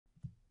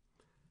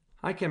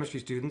Hi, chemistry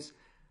students.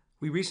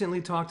 We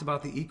recently talked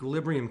about the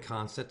equilibrium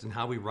constant and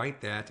how we write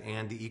that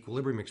and the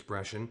equilibrium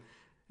expression,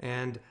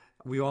 and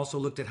we also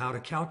looked at how to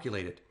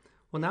calculate it.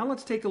 Well, now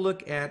let's take a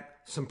look at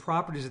some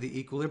properties of the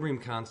equilibrium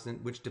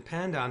constant which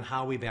depend on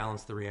how we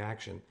balance the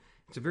reaction.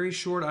 It's a very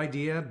short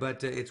idea,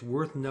 but it's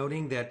worth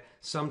noting that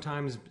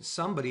sometimes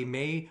somebody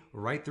may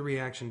write the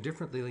reaction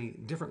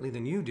differently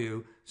than you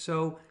do,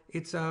 so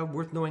it's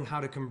worth knowing how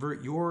to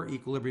convert your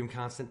equilibrium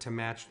constant to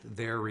match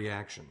their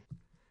reaction.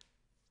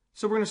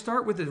 So we're going to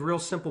start with a real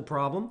simple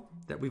problem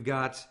that we've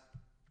got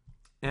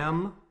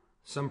M,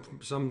 some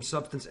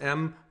substance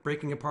M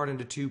breaking apart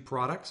into two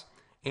products,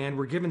 and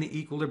we're given the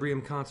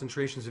equilibrium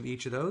concentrations of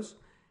each of those.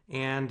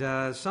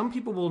 And some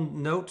people will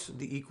note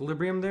the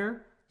equilibrium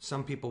there,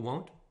 some people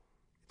won't.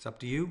 It's up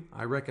to you.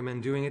 I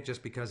recommend doing it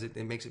just because it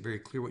makes it very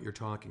clear what you're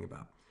talking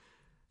about.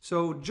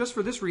 So just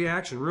for this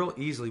reaction, real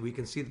easily, we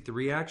can see that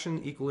the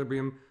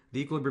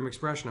equilibrium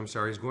expression,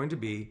 is going to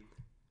be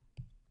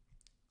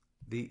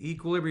the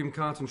equilibrium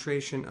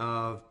concentration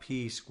of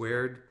P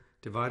squared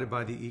divided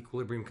by the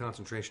equilibrium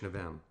concentration of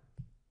M.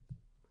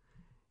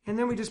 And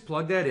then we just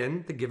plug that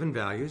in, the given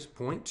values,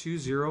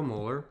 0.20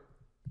 molar.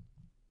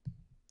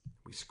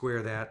 We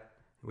square that,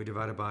 and we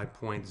divide it by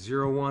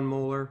 0.01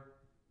 molar.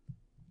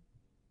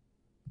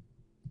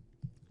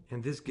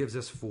 And this gives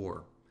us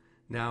 4.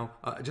 Now,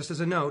 just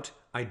as a note,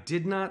 I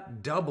did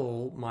not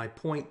double my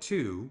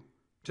 0.2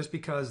 just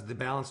because the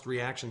balanced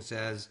reaction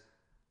says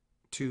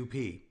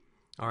 2P.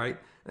 All right,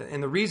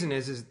 and the reason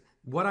is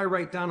what I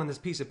write down on this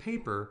piece of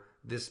paper,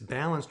 this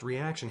balanced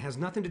reaction, has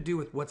nothing to do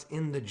with what's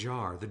in the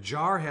jar. The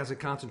jar has a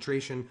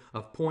concentration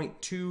of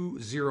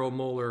 0.20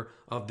 molar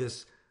of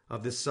this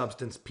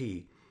substance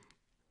P.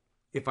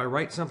 If I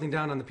write something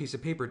down on the piece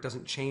of paper, it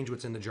doesn't change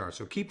what's in the jar.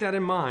 So keep that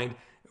in mind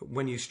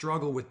when you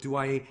struggle with do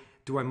I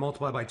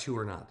multiply by 2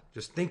 or not.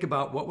 Just think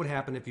about what would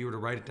happen if you were to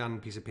write it down on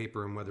a piece of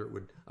paper and whether it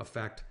would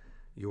affect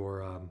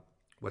your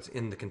what's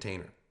in the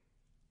container.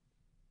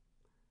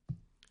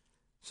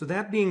 So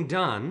that being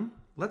done,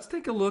 let's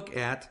take a look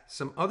at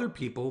some other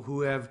people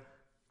who have,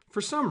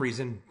 for some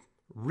reason,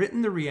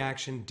 written the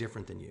reaction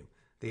different than you.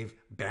 They've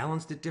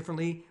balanced it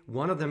differently.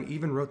 One of them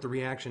even wrote the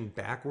reaction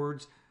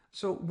backwards.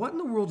 So what in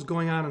the world's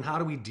going on and how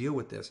do we deal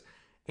with this?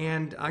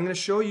 And I'm going to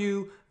show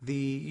you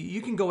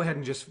you can go ahead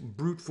and just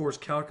brute force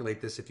calculate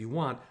this if you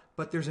want,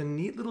 but there's a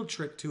neat little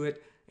trick to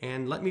it,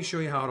 and let me show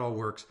you how it all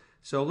works.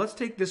 So let's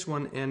take this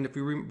one, and if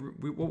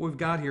what we've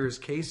got here is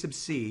K sub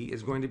C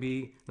is going to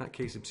be, not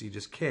K sub C,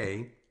 just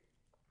K,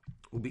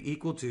 will be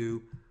equal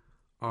to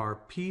our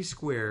P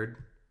squared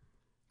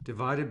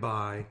divided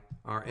by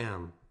our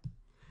M.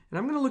 And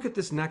I'm going to look at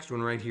this next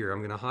one right here.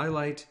 I'm going to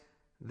highlight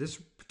this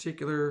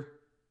particular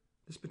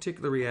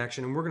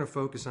reaction, and we're going to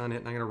focus on it,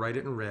 and I'm going to write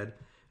it in red.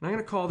 And I'm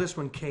going to call this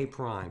one K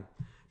prime,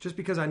 just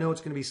because I know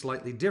it's going to be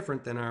slightly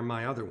different than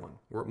my other one,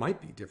 or it might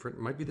be different,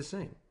 it might be the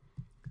same.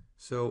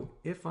 So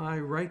if I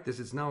write this,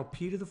 it's now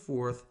P to the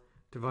 4th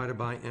divided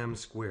by M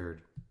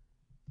squared.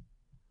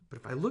 But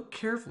if I look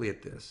carefully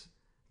at this,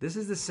 this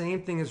is the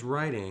same thing as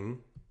writing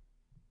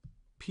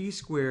P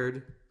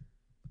squared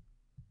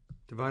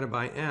divided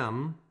by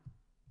M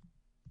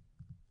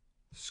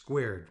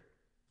squared.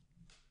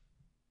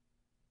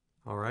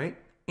 All right?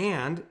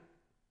 And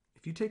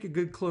if you take a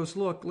good close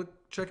look,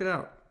 check it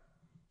out.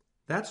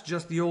 That's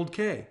just the old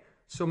K.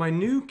 So my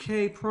new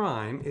K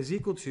prime is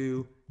equal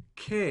to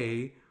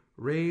K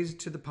raised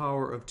to the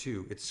power of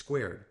 2. It's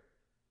squared.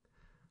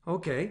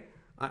 Okay,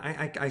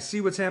 I see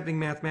what's happening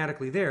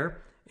mathematically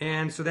there.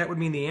 And so that would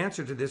mean the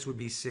answer to this would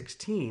be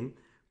 16.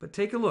 But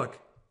take a look.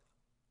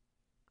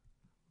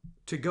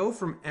 To go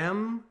from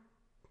M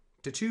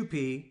to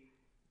 2P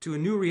to a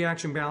new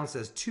reaction balance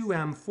as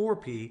 2M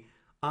 4P,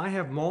 I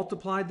have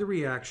multiplied the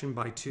reaction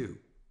by 2.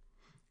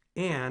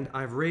 And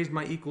I've raised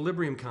my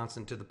equilibrium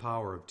constant to the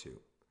power of 2.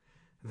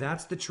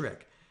 That's the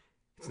trick.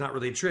 It's not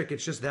really a trick,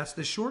 it's just that's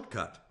the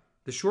shortcut.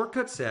 The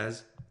shortcut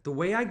says the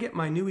way I get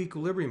my new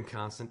equilibrium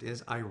constant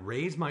is I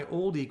raise my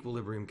old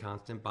equilibrium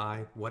constant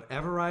by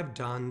whatever I've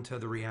done to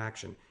the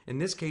reaction. In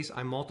this case,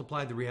 I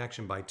multiplied the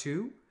reaction by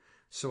 2,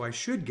 so I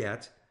should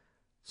get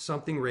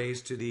something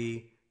raised to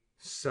the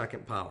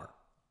second power.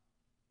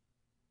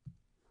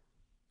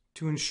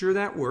 To ensure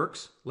that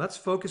works, let's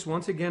focus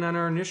once again on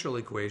our initial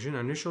equation,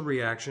 our initial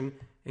reaction,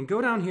 and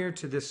go down here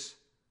to this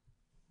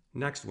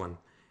next one.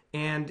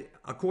 And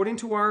according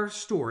to our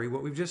story,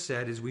 what we've just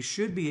said is we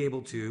should be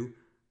able to,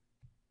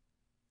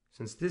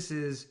 since this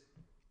is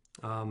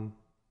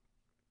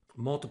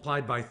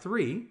multiplied by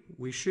 3,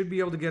 we should be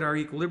able to get our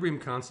equilibrium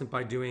constant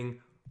by doing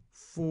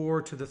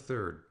 4 to the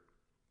 3rd.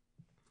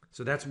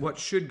 So that's what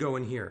should go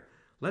in here.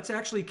 Let's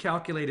actually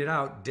calculate it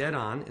out dead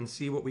on and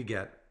see what we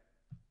get.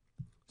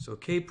 So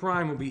K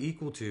prime will be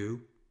equal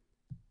to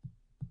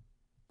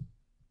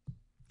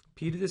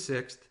P to the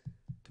 6th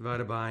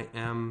divided by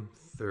M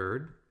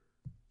 3rd.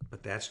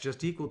 But that's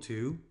just equal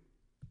to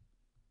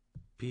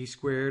P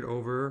squared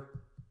over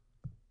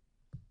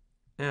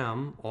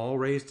M, all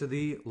raised to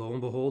the, lo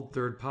and behold,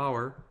 3rd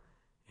power.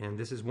 And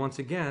this is once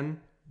again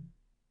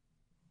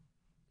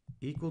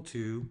equal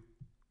to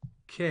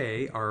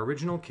k, our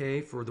original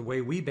k for the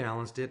way we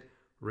balanced it,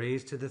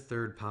 raised to the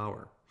third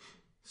power.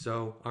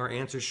 So our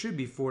answer should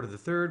be 4 to the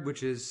third,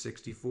 which is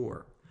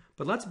 64.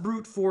 But let's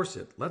brute force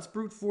it. Let's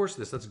brute force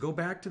this. Let's go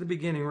back to the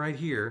beginning right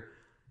here,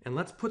 and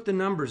let's put the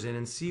numbers in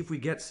and see if we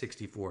get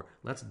 64.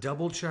 Let's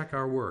double check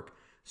our work.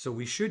 So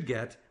we should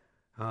get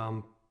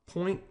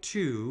 0.2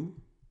 to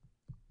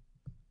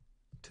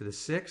the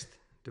sixth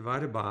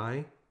divided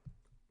by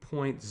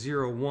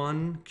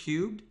 0.01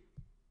 cubed.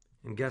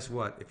 And guess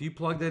what? If you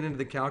plug that into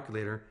the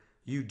calculator,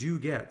 you do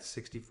get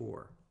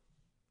 64.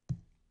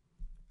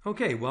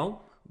 Okay,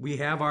 well, we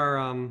have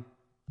our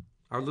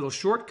little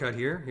shortcut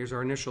here. Here's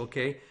our initial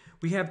k.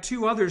 We have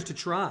two others to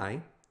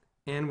try.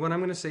 And what I'm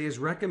going to say is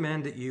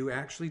recommend that you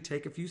actually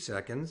take a few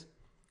seconds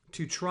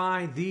to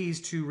try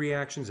these two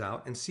reactions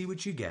out and see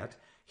what you get.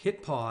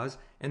 Hit pause,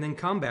 and then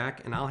come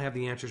back, and I'll have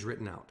the answers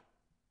written out.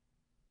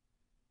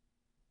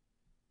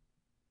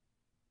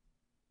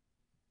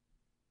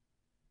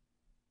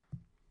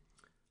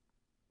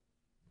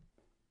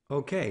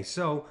 Okay,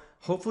 so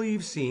hopefully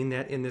you've seen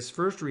that in this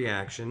first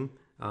reaction,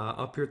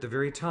 up here at the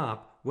very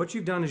top, what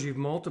you've done is you've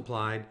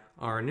multiplied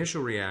our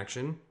initial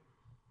reaction,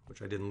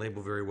 which I didn't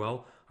label very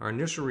well, our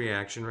initial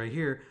reaction right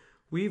here,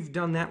 we've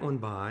done that one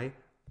by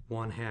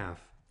 1/2.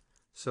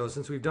 So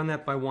since we've done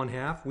that by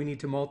 1/2, we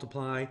need to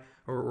multiply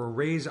or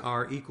raise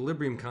our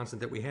equilibrium constant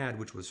that we had,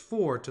 which was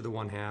 4 to the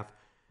 1/2.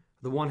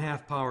 The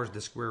 1/2 power is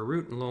the square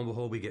root, and lo and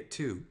behold, we get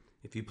 2.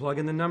 If you plug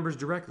in the numbers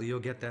directly,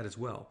 you'll get that as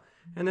well.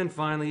 And then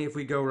finally, if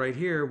we go right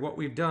here, what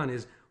we've done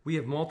is we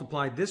have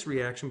multiplied this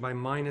reaction by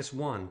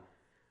 -1.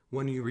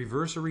 When you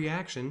reverse a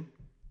reaction,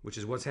 which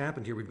is what's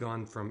happened here, we've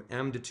gone from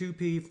m to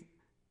 2p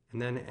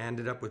and then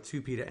ended up with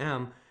 2p to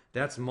m.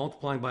 That's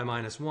multiplying by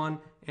 -1,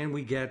 and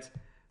we get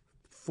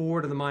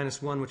 4 to the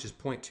 -1, which is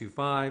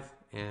 0.25,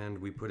 and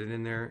we put it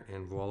in there,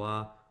 and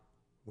voila,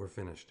 we're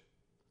finished.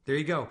 There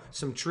you go.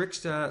 Some tricks,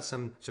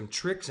 some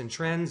tricks and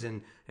trends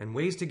and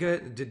ways to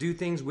do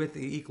things with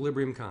the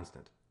equilibrium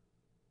constant.